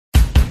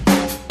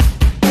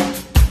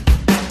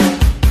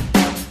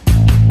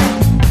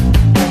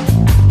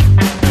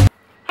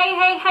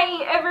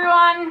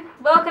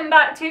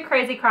back to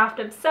Crazy Craft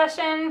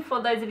Obsession.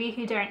 For those of you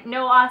who don't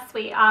know us,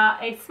 we are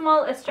a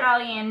small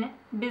Australian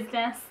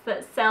business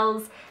that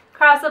sells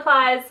craft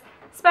supplies,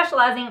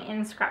 specialising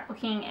in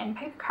scrapbooking and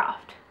paper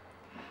craft.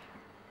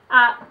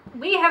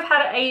 We have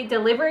had a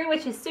delivery,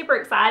 which is super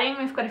exciting.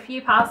 We've got a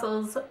few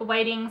parcels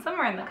waiting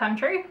somewhere in the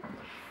country.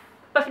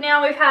 But for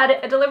now, we've had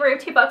a delivery of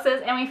 2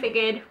 boxes and we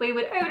figured we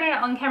would open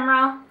it on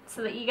camera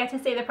so that you get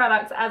to see the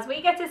products as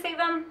we get to see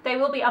them. They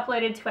will be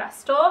uploaded to our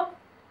store.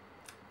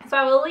 So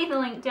I will leave the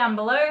link down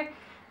below.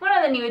 One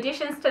of the new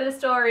additions to the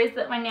store is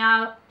that we're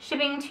now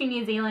shipping to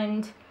New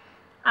Zealand.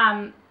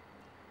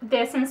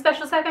 There's some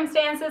special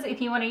circumstances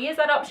if you want to use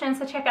that option,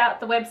 so check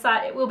out the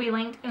website. It will be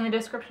linked in the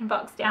description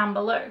box down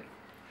below.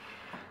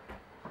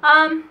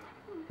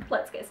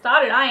 Let's get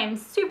started. I am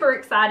super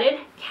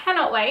excited.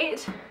 Cannot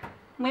wait.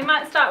 We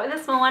might start with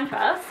a small one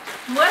first.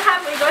 What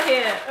have we got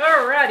here?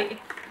 Alrighty.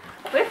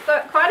 We've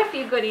got quite a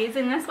few goodies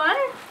in this one.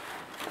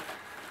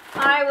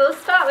 I will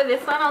start with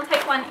this one. I'll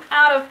take one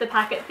out of the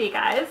packet for you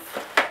guys.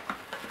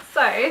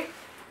 So,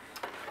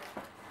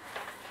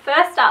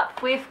 first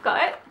up, we've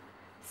got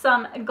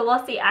some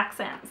glossy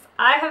accents.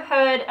 I have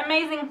heard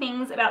amazing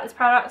things about this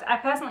product. I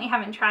personally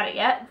haven't tried it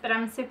yet, but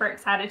I'm super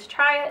excited to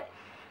try it.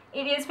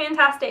 It is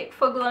fantastic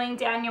for gluing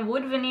down your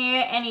wood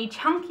veneer, any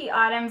chunky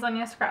items on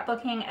your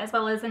scrapbooking, as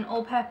well as an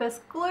all-purpose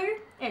glue.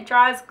 It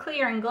dries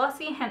clear and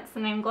glossy, hence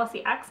the name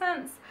Glossy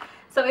Accents.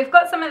 So we've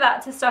got some of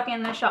that to stock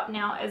in the shop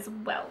now as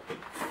well.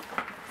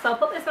 So I'll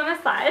put this on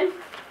aside.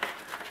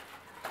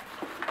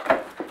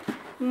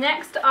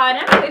 Next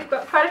item, we've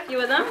got quite a few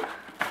of them.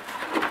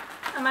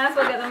 I might as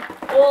well get them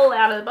all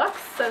out of the box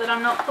so that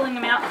I'm not pulling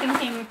them out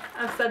thinking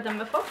I've said them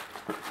before.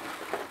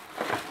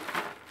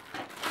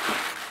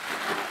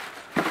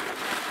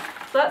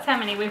 So that's how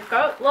many we've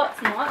got, lots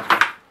and lots.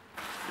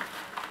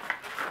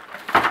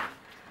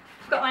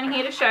 I've got one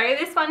here to show you.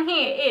 This one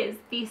here is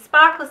the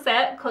sparkle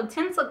set called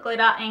Tinsel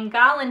Glitter and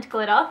Garland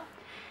Glitter.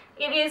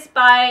 It is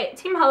by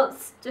Tim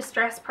Holtz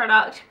Distress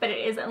product, but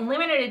it is a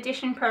limited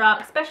edition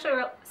product,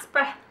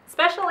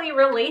 specially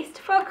released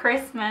for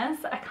Christmas.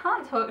 I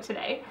can't talk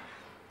today.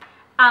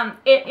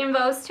 It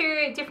involves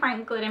 2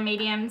 different glitter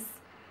mediums.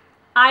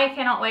 I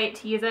cannot wait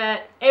to use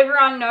it.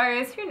 Everyone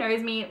knows, who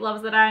knows me,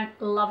 loves that I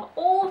love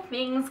all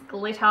things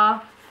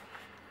glitter.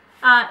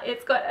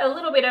 It's got a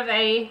little bit of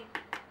a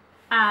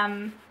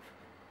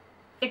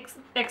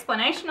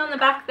explanation on the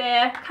back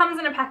there. Comes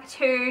in a pack of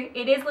 2.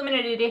 It is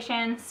limited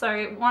edition,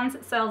 so once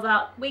it sells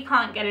out, we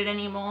can't get it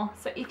anymore.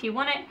 So if you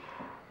want it,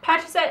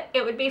 purchase it.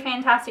 It would be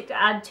fantastic to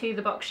add to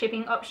the box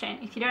shipping option.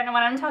 If you don't know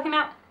what I'm talking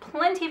about,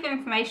 plenty of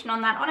information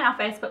on that on our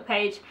Facebook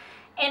page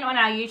and on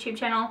our YouTube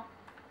channel.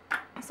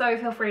 So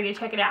feel free to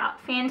check it out.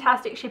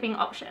 Fantastic shipping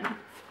option.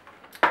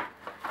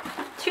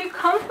 To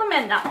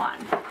complement that one,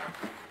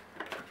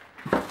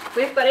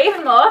 we've got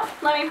even more.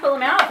 Let me pull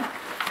them out.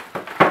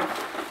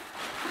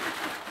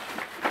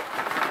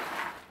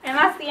 And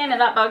that's the end of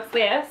that box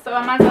there, so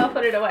I might as well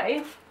put it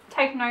away.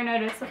 Take no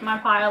notice of my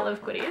pile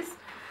of goodies.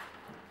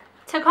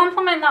 To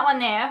complement that one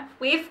there,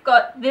 we've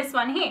got this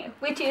one here,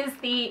 which is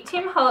the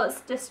Tim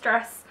Holtz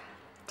Distress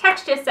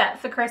texture set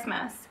for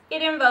Christmas.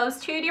 It involves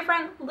 2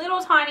 different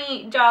little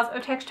tiny jars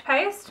of texture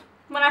paste.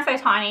 When I say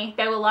tiny,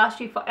 they will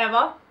last you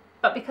forever,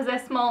 but because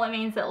they're small, it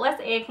means that less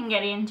air can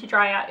get in to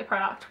dry out your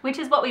product, which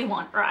is what we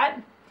want,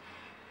 right?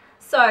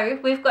 So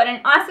we've got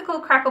an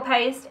icicle crackle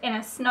paste and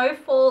a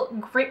snowfall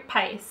grip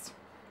paste.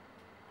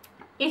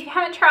 If you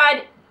haven't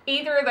tried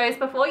either of those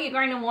before, you're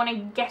going to want to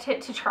get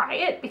it to try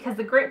it, because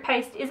the grip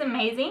paste is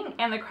amazing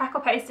and the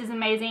crackle paste is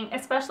amazing,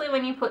 especially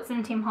when you put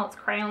some Tim Holtz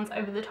crayons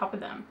over the top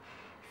of them.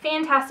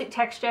 Fantastic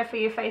texture for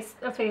your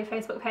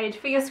Facebook page,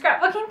 for your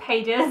scrapbooking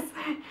pages,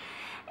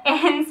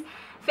 and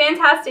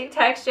fantastic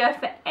texture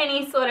for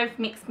any sort of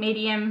mixed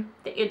medium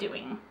that you're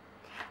doing.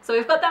 So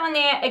we've got that one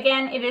there.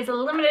 Again, it is a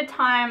limited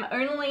time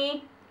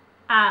only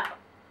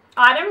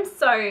item,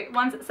 so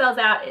once it sells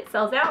out, it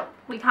sells out.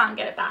 We can't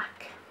get it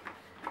back.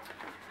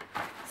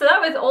 So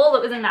that was all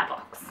that was in that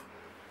box.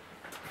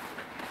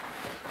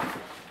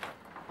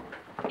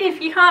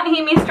 If you can't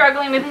hear me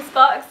struggling with this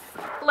box,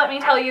 let me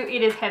tell you,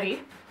 it is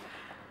heavy.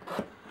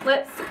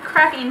 Let's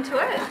crack into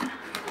it.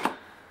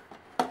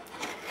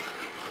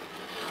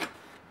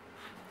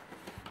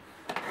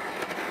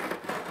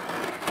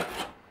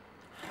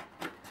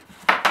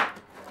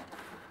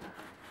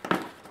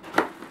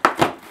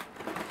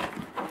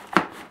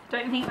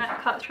 Don't think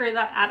that cut through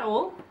that at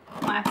all.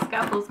 My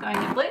scalpel's going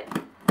a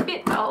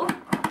bit dull.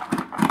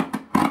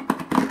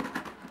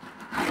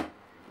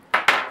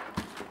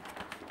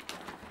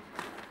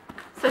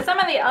 So some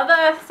of the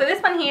other, so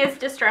this one here is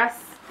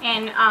Distress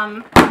and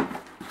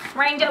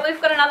Ranger.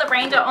 We've got another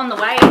Ranger on the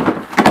way.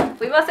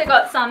 We've also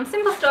got some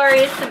Simple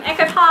Stories, some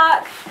Echo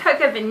Park,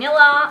 Cocoa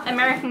Vanilla,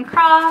 American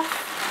Crafts.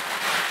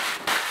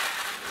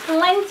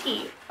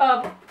 Plenty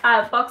of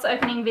box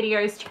opening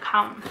videos to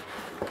come.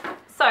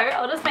 So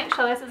I'll just make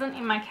sure this isn't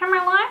in my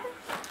camera line.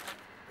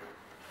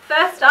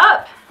 First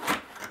up,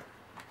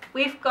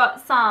 we've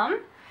got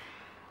some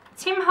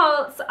Tim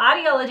Holtz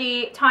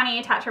Artology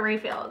Tiny Attacher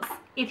Refills.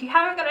 if you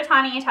haven't got a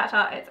tiny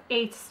attacher, it's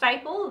a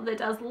staple that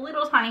does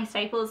little tiny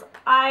staples.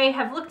 I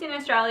have looked in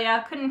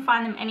Australia, couldn't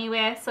find them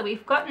anywhere, so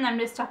we've gotten them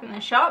to stock in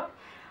the shop.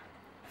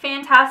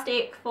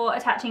 Fantastic for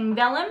attaching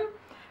vellum,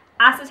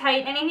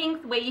 acetate,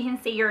 anything where you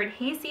can see your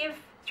adhesive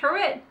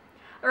through it,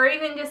 or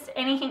even just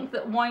anything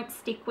that won't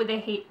stick with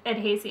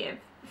adhesive.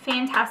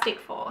 Fantastic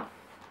for.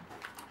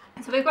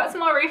 So we've got some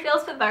more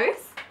refills for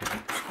those.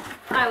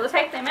 I will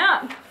take them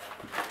out.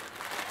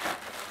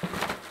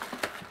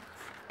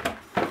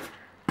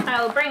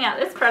 I will bring out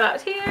this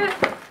product here,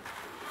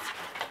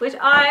 which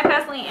I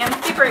personally am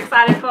super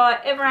excited for.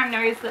 Everyone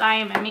knows that I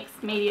am a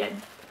mixed media.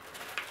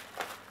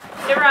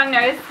 Everyone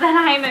knows that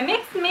I am a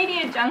mixed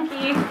media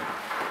junkie.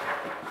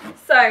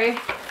 So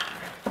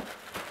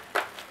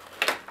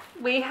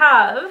we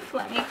have,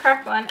 let me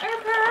crack one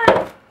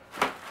open.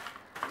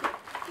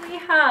 We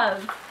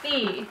have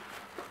the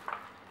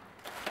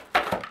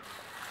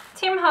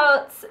Tim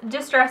Holtz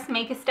Distress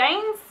Maker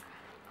Stains.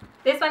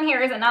 This one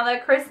here is another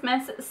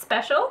Christmas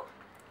special.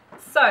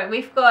 So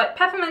we've got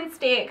peppermint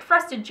stick,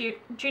 frosted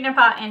juniper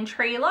and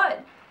tree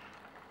lot,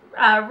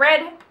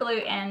 red, blue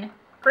and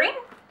green.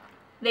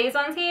 These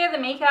ones here, the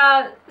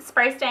Mika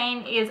spray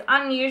stain is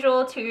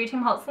unusual to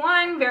Tim Holtz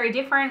line, very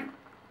different.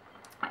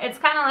 It's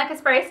kind of like a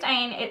spray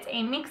stain. It's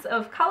a mix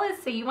of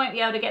colours, so you won't be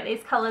able to get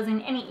these colours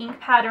in any ink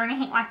pad or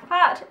anything like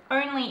that,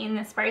 only in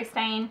the spray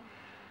stain.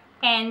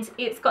 And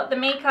it's got the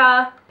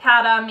Mika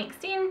powder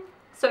mixed in,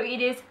 so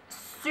it is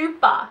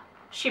super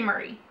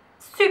shimmery,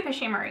 super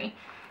shimmery.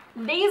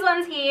 These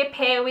ones here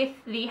pair with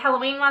the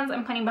Halloween ones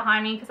I'm putting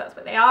behind me because that's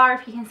what they are,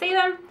 if you can see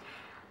them.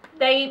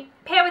 They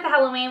pair with the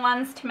Halloween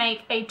ones to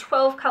make a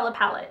 12 colour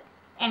palette,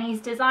 and he's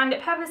designed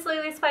it purposely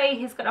this way.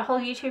 He's got a whole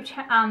YouTube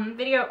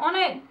video on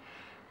it.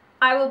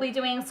 I will be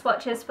doing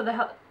swatches for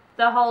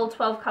the whole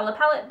 12 colour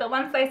palette, but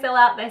once they sell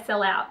out, they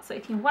sell out. So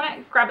if you want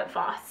it, grab it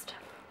fast.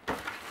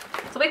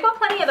 So we've got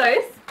plenty of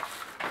those.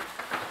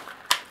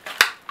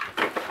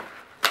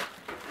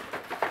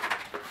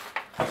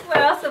 What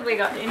else have we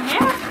got in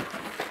here?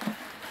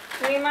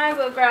 We might as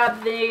well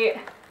grab the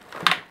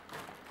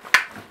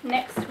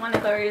next one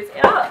of those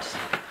out.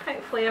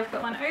 Hopefully I've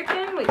got one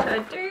open, which I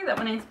do. That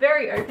one is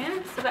very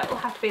open, so that will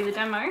have to be the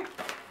demo.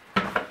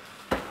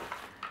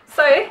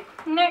 So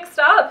next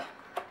up,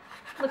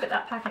 look at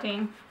that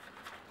packaging.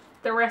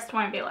 The rest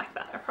won't be like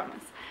that, I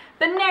promise.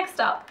 But next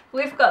up,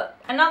 we've got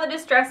another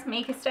Distress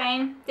Mika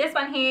Stain. This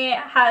one here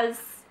has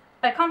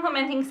a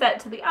complementing set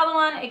to the other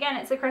one. Again,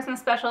 it's a Christmas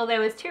special. There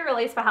was 2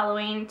 released for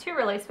Halloween, 2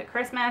 released for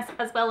Christmas,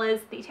 as well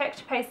as the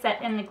texture paste set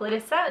and the glitter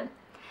set.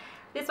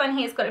 This one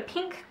here's got a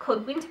pink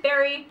called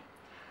Winterberry.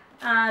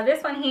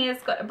 This one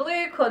here's got a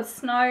blue called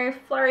Snow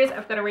Flurries.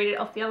 I've got to read it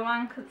off the other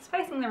one because it's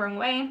facing the wrong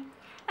way.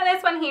 And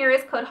this one here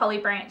is called Holly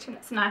Branch, and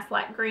it's a nice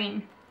light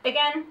green.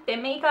 Again, they're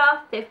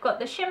Mika, they've got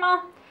the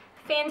shimmer.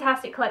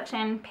 Fantastic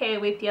collection, pair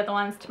with the other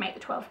ones to make the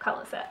 12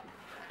 colour set.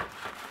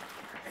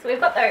 So we've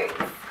got those.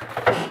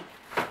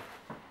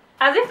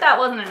 As if that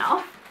wasn't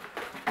enough,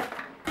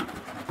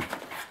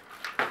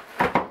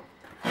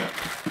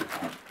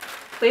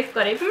 we've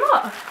got even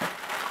more.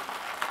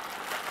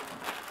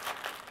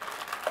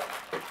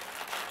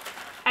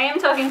 I am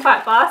talking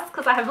quite fast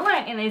because I have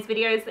learnt in these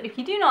videos that if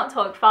you do not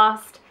talk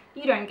fast,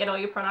 you don't get all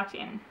your product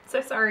in.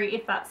 So sorry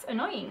if that's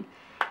annoying.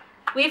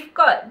 We've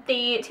got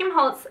the Tim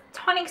Holtz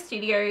Tonic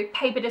Studio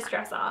Paper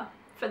Distresser.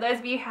 For those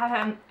of you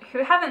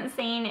who haven't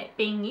seen it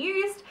being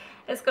used,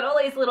 it's got all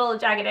these little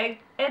jagged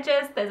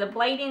edges. There's a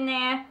blade in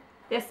there.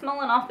 They're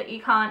small enough that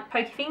you can't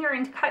poke your finger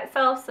in to cut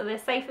yourself, so they're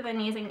safer than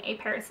using a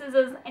pair of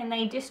scissors, and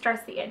they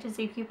distress the edges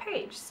of your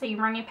page. So you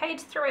run your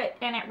page through it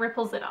and it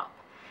ripples it up.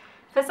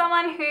 For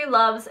someone who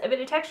loves a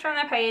bit of texture on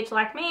their page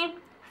like me,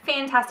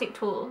 fantastic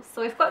tools.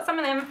 So we've got some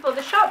of them for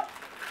the shop.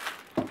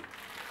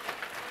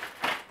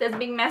 There's a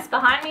big mess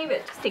behind me,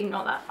 but just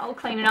ignore that. I'll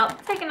clean it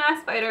up, take a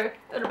nice photo.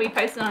 It'll be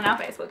posted on our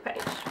Facebook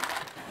page.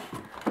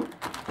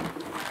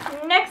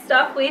 Next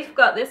up, we've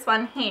got this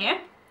one here,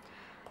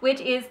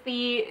 which is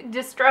the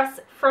Distress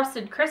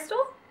Frosted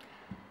Crystal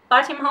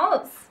by Tim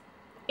Holtz.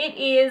 It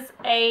is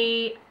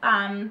a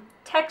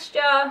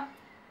texture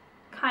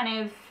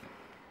kind of,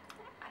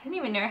 I don't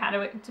even know how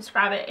to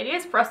describe it. It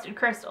is frosted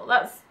crystal.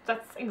 That's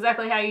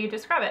exactly how you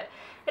describe it.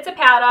 It's a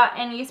powder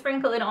and you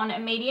sprinkle it on a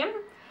medium,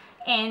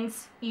 and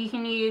you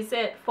can use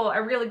it for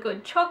a really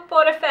good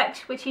chalkboard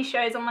effect, which he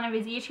shows on one of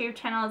his YouTube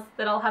channels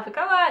that I'll have a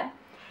go at.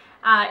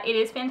 It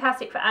is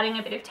fantastic for adding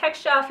a bit of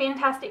texture,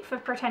 fantastic for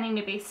pretending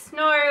to be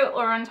snow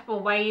or on top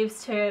of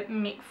waves to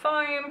make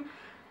foam.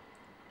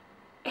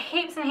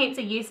 Heaps and heaps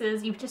of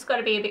uses. You've just got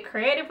to be a bit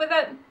creative with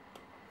it.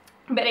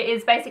 But it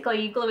is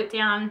basically you glue it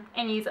down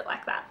and use it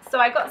like that. So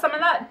I got some of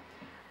that.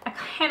 I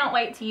cannot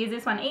wait to use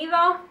this one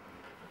either.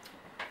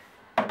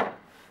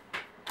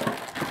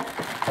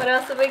 What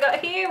else have we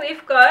got here?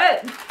 We've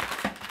got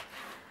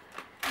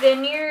the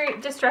new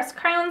Distress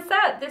Crayon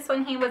set. This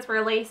one here was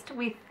released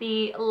with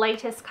the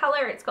latest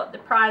colour. It's got the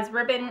prize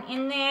ribbon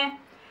in there.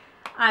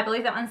 I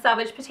believe that one's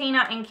Salvage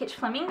Patina and Kitsch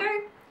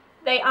Flamingo.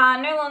 They are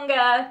no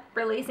longer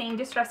releasing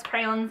Distress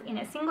crayons in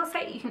a single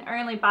set. You can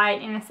only buy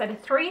it in a set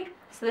of 3.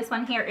 So this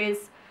one here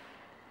is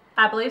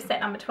I believe set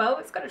number 12.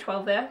 It's got a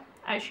 12 there.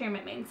 I assume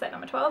it means set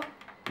number 12.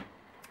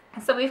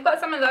 So we've got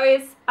some of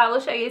those. I will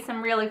show you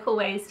some really cool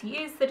ways to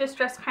use the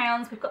distress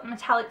crayons. We've got the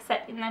metallic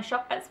set in the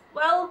shop as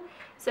well,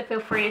 so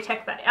feel free to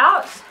check that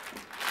out.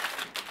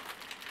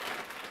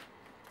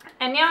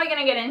 And now we're going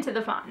to get into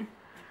the fun.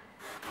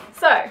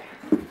 So,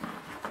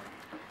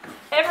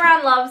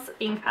 everyone loves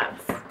ink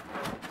pads.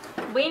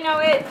 We know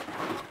it,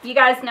 you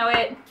guys know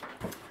it.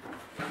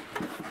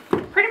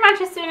 Pretty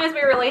much as soon as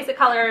we release a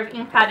colour of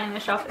ink pad in the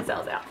shop, it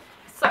sells out.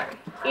 So,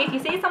 if you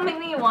see something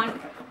that you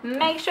want,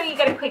 make sure you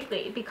get it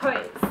quickly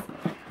because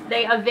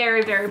they are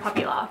very, very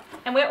popular.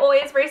 And we're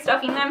always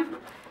restocking them.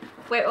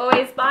 We're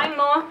always buying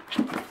more,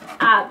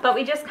 but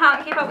we just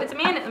can't keep up with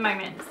demand at the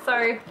moment.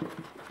 So,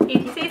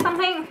 if you see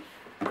something,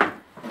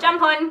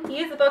 jump on,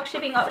 use the box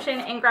shipping option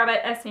and grab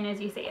it as soon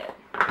as you see it.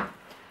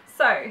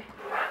 So,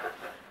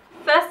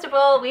 first of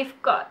all, we've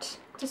got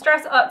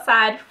Distress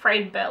Oxide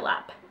Frayed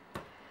Burlap.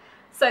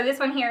 So this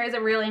one here is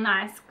a really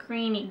nice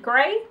greeny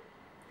grey.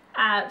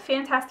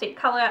 Fantastic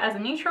colour as a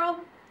neutral.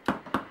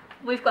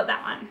 We've got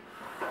that one.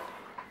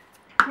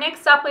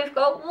 Next up we've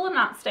got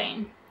Walnut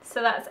Stain.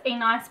 So that's a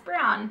nice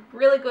brown.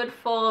 Really good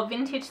for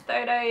vintage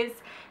photos,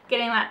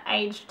 getting that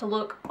aged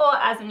look, or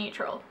as a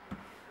neutral.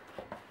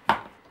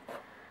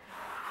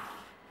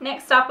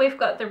 Next up we've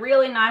got the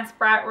really nice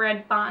bright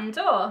red Barn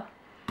Door.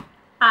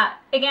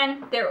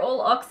 Again, they're all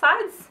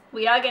oxides.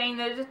 We are getting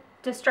the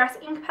distress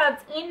ink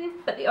pads in,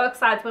 but the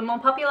oxides were more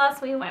popular,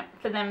 so we went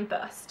for them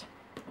first.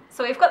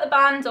 So we've got the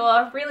Barn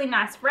Door, really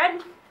nice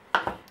red.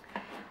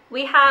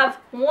 We have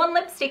Worn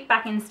Lipstick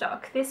back in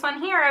stock. This one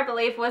here, I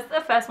believe, was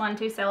the first one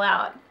to sell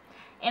out,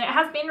 and it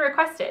has been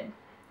requested.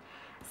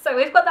 So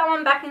we've got that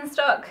one back in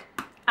stock.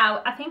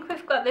 I think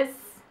we've got this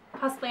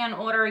possibly on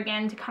order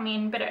again to come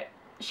in, but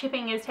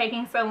shipping is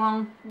taking so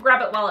long.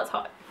 Grab it while it's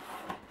hot.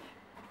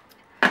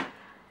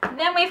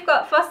 Then we've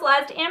got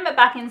Fossilized Amber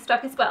back in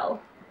stock as well.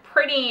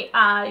 Pretty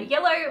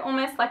yellow,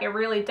 almost like a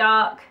really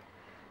dark,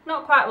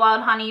 not quite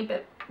wild honey,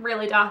 but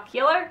really dark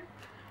yellow.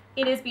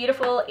 It is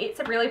beautiful. It's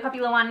a really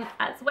popular one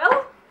as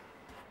well.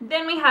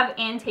 Then we have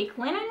Antique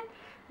Linen,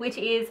 which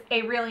is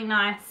a really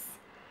nice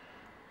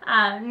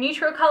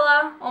neutral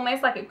color,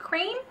 almost like a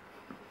cream.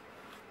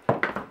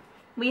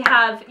 We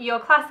have your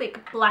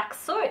classic Black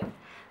Soot,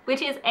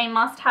 which is a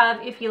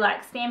must-have if you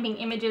like stamping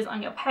images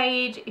on your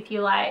page, if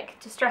you like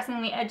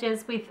distressing the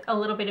edges with a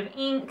little bit of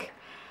ink,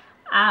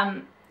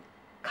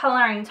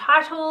 colouring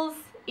titles.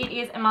 It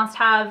is a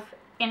must-have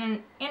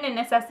and a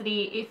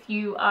necessity if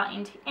you are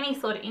into any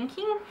sort of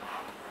inking.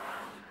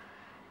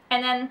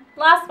 And then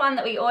last one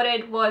that we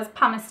ordered was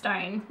Pumice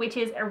Stone, which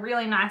is a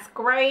really nice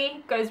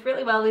grey, goes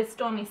really well with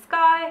Stormy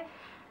Sky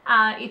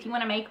if you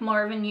want to make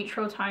more of a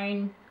neutral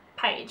tone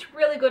page.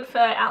 Really good for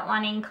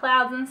outlining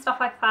clouds and stuff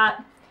like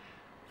that.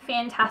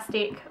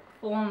 Fantastic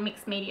for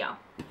mixed media.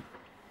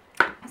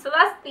 So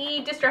that's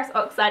the Distress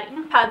Oxide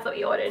ink pads that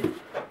we ordered.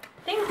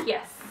 I think,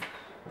 yes.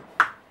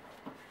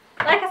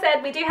 Like I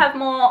said, we do have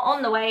more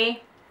on the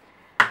way.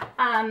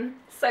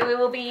 So we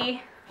will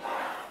be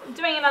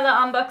doing another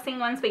unboxing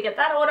once we get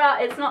that order.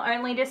 It's not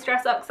only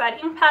Distress Oxide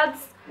ink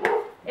pads,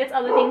 it's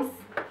other things.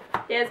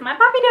 There's my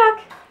puppy dog.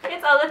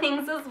 It's other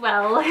things as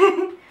well.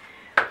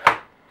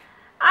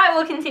 I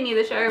will continue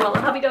the show while the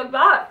puppy dog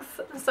barks.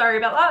 Sorry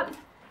about that.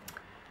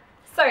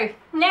 So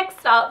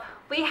next up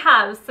we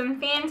have some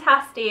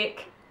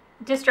fantastic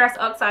Distress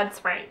Oxide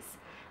sprays.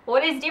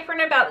 What is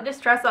different about the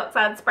Distress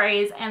Oxide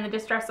sprays and the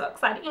Distress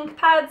Oxide ink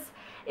pads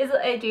is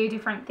that they do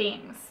different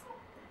things.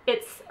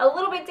 It's a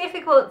little bit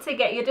difficult to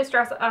get your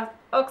Distress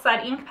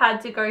Oxide ink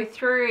pad to go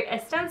through a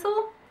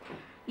stencil.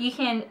 You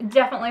can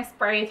definitely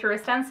spray through a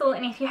stencil,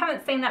 and if you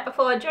haven't seen that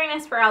before, join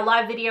us for our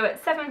live video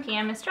at 7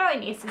 PM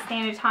Australian Eastern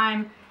Standard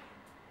Time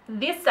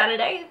this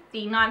Saturday,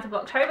 the 9th of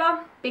October,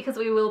 because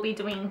we will be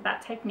doing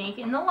that technique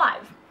in the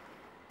live.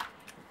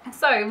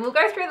 So we'll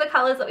go through the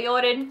colours that we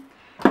ordered.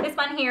 This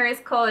one here is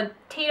called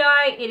Tea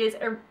Dye. It is,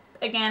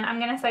 again, I'm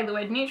going to say the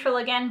word neutral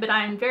again, but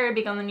I am very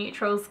big on the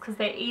neutrals because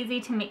they're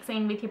easy to mix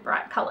in with your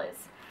bright colours.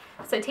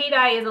 So Tea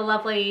Dye is a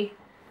lovely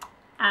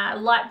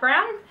light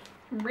brown,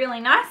 really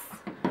nice.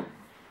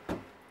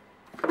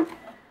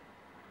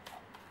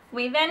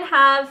 We then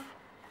have,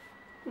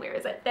 where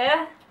is it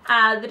there?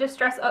 The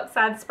Distress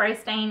Oxide Spray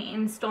Stain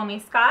in Stormy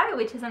Sky,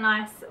 which is a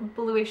nice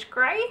bluish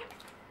grey.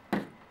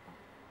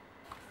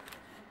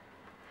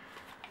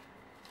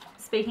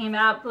 Speaking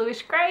about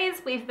bluish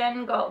greys, we've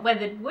then got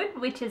Weathered Wood,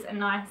 which is a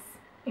nice,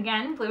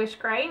 again, bluish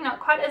grey, not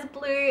quite as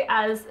blue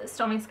as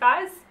Stormy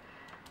Skies.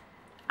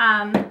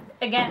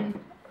 Again,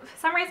 for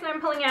some reason I'm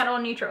pulling out all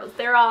neutrals.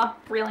 There are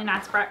really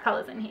nice bright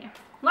colours in here,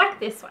 like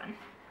this one.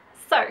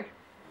 So,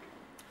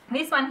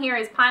 this one here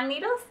is Pine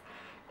Needles.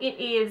 It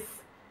is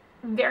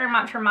very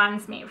much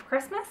reminds me of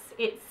Christmas.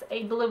 It's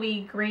a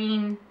bluey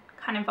green,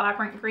 kind of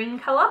vibrant green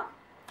colour.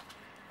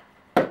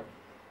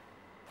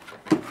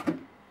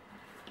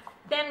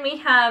 Then we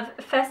have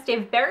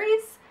Festive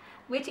Berries,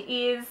 which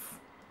is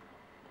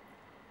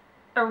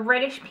a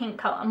reddish pink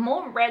colour.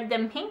 More red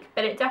than pink,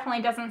 but it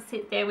definitely doesn't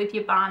sit there with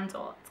your Barn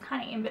Door. It's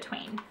kind of in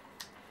between.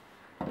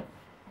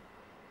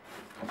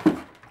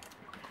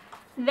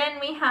 Then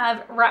we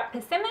have ripe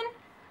persimmon,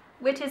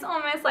 which is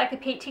almost like a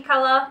peachy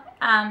colour.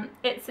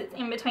 It sits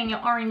in between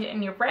your orange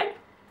and your red.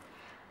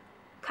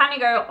 Kind of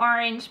go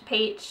orange,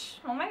 peach,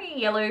 or maybe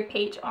yellow,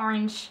 peach,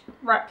 orange,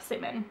 ripe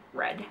persimmon,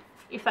 red,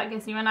 if that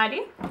gives you an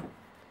idea.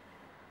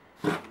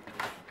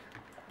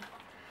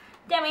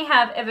 Then we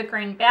have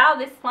evergreen bough.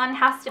 This one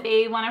has to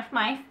be one of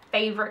my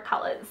favourite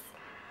colours.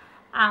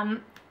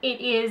 It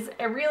is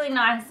a really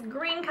nice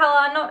green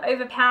colour, not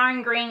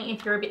overpowering green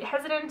if you're a bit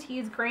hesitant to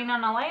use green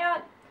on a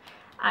layout.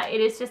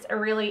 It is just a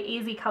really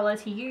easy colour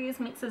to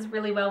use, mixes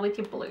really well with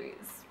your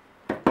blues.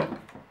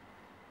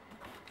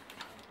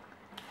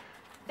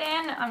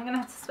 Then I'm going to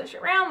have to switch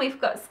it around. We've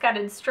got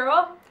scattered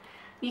straw.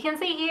 You can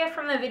see here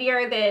from the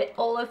video that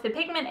all of the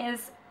pigment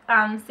is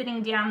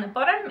sitting down the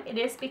bottom. It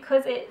is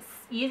because it's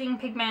using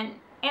pigment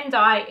and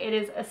dye. It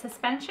is a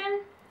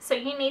suspension, so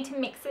you need to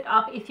mix it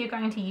up if you're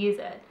going to use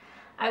it.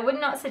 I would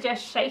not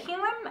suggest shaking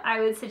them. I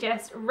would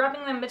suggest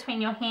rubbing them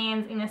between your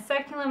hands in a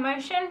circular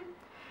motion,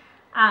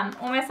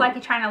 almost like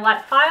you're trying to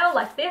light a fire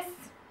like this,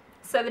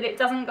 so that it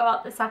doesn't go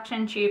up the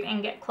suction tube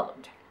and get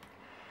clogged.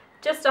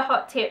 Just a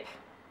hot tip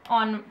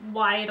on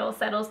why it all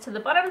settles to the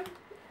bottom.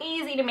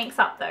 Easy to mix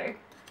up though.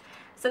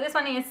 So this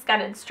one is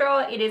scattered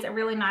straw. It is a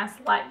really nice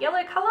light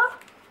yellow colour.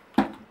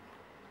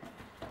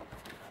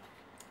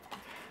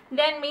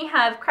 Then we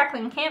have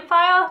crackling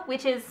campfire,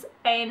 which is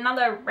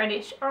another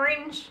reddish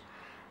orange.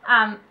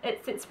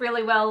 It sits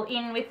really well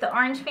in with the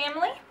orange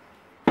family.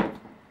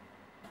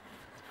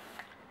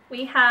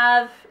 We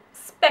have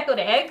speckled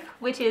egg,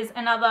 which is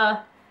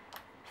another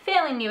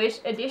fairly newish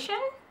addition.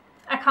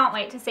 I can't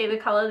wait to see the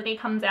colour that he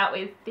comes out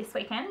with this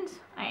weekend.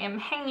 I am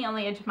hanging on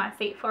the edge of my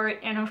seat for it,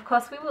 and of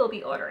course we will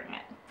be ordering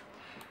it.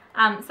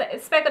 So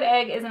speckled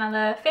egg is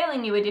another fairly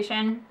new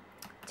addition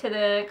to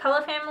the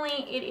colour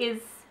family. It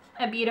is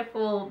a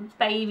beautiful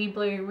baby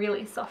blue,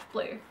 really soft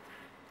blue.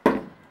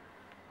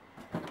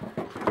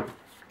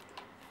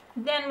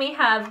 Then we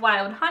have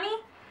wild honey.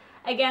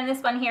 Again,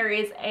 this one here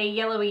is a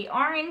yellowy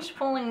orange,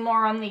 falling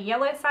more on the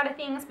yellow side of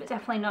things, but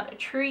definitely not a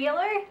true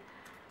yellow.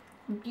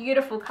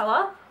 Beautiful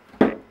colour.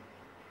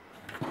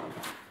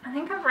 I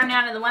think I've run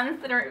out of the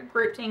ones that are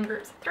grouped in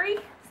groups of 3,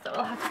 so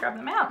I'll have to grab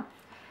them out.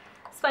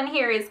 This one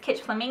here is Kitsch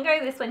Flamingo.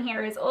 This one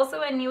here is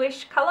also a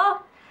newish colour.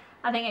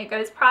 I think it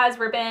goes Prize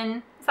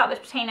Ribbon,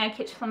 Salvage Patina,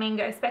 Kitsch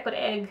Flamingo, Speckled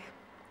Egg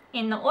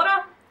in the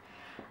order.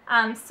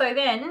 So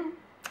then,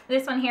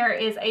 this one here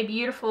is a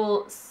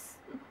beautiful,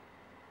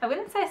 I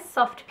wouldn't say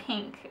soft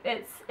pink.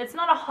 It's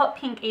not a hot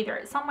pink either.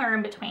 It's somewhere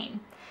in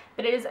between.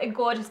 But it is a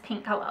gorgeous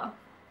pink colour.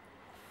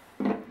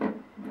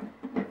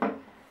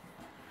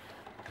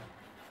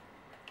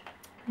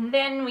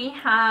 Then we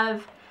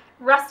have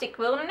Rustic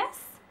Wilderness.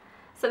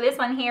 So this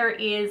one here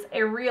is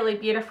a really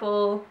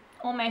beautiful,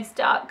 almost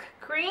dark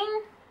green.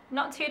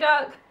 Not too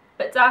dark,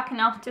 but dark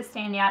enough to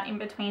stand out in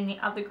between the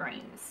other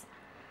greens.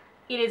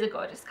 It is a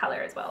gorgeous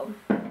colour as well.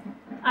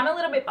 I'm a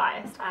little bit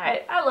biased.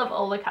 I love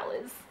all the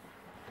colours.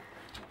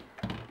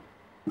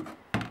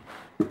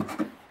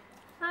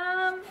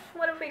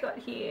 What have we got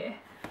here?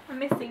 I'm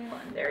missing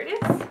one. There it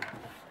is.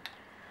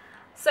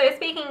 So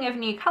speaking of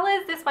new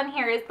colours, this one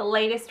here is the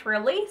latest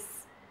release.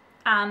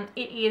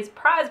 It is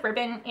Prize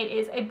Ribbon. It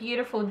is a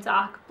beautiful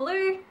dark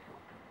blue.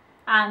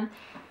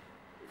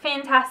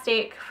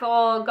 Fantastic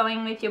for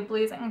going with your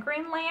blues and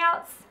green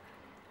layouts,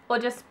 or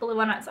just blue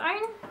on its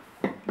own.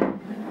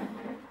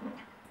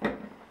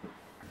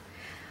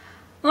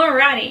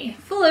 Alrighty,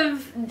 full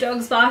of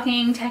dogs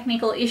barking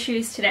technical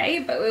issues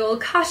today, but we will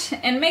cut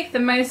and make the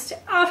most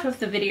out of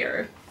the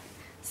video.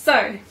 So,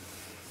 I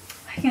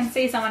can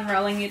see someone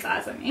rolling his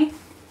eyes at me.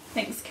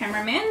 Thanks,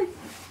 cameraman.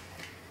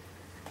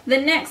 The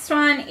next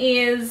one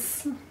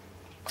is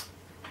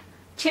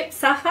Chip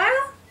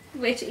Sapphire,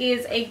 which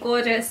is a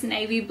gorgeous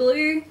navy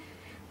blue.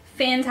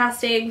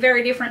 Fantastic,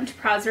 very different to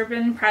Prize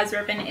Ribbon. Prize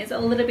Ribbon is a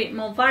little bit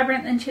more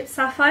vibrant than Chip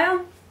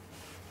Sapphire.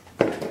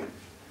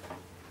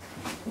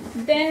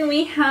 Then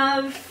we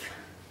have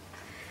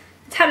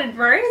Tattered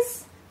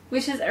Rose,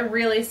 which is a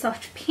really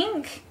soft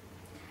pink,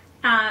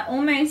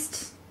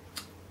 almost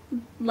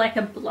like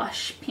a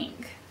blush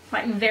pink,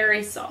 like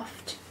very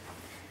soft.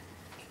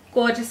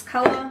 Gorgeous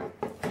colour.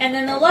 And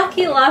then the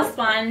lucky last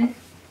one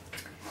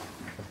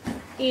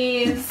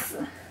is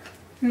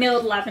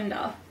Milled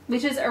Lavender,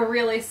 which is a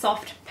really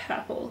soft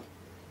purple.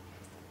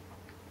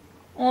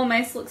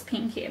 Almost looks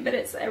pink here, but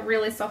it's a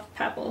really soft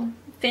purple.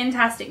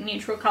 Fantastic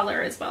neutral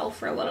colour as well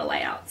for a lot of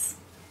layouts.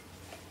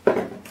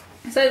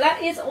 So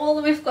that is all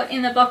that we've got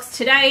in the box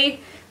today.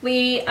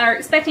 We are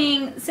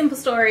expecting Simple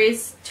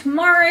Stories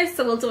tomorrow,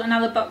 so we'll do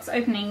another box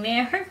opening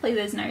there. Hopefully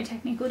there's no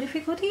technical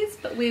difficulties,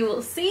 but we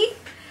will see.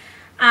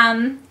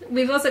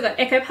 We've also got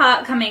Echo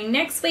Park coming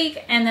next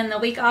week, and then the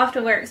week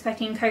after we're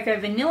expecting Cocoa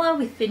Vanilla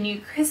with the new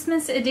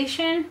Christmas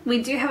edition.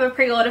 We do have a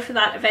pre-order for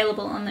that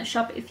available on the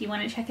shop if you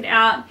want to check it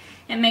out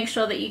and make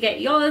sure that you get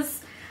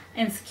yours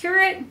and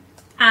secure it.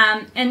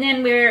 And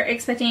then we're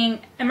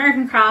expecting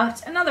American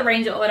Craft, another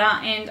Ranger order,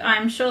 and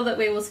I'm sure that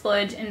we will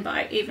splurge and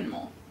buy even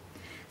more.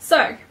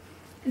 So,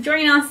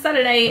 join us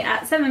Saturday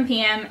at 7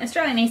 p.m.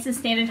 Australian Eastern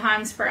Standard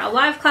Times for our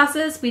live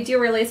classes. We do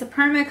release a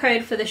promo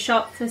code for the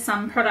shop for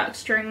some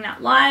products during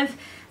that live,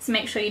 so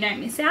make sure you don't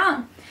miss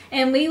out.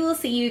 And we will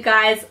see you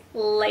guys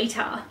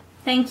later.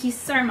 Thank you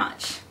so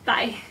much.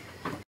 Bye.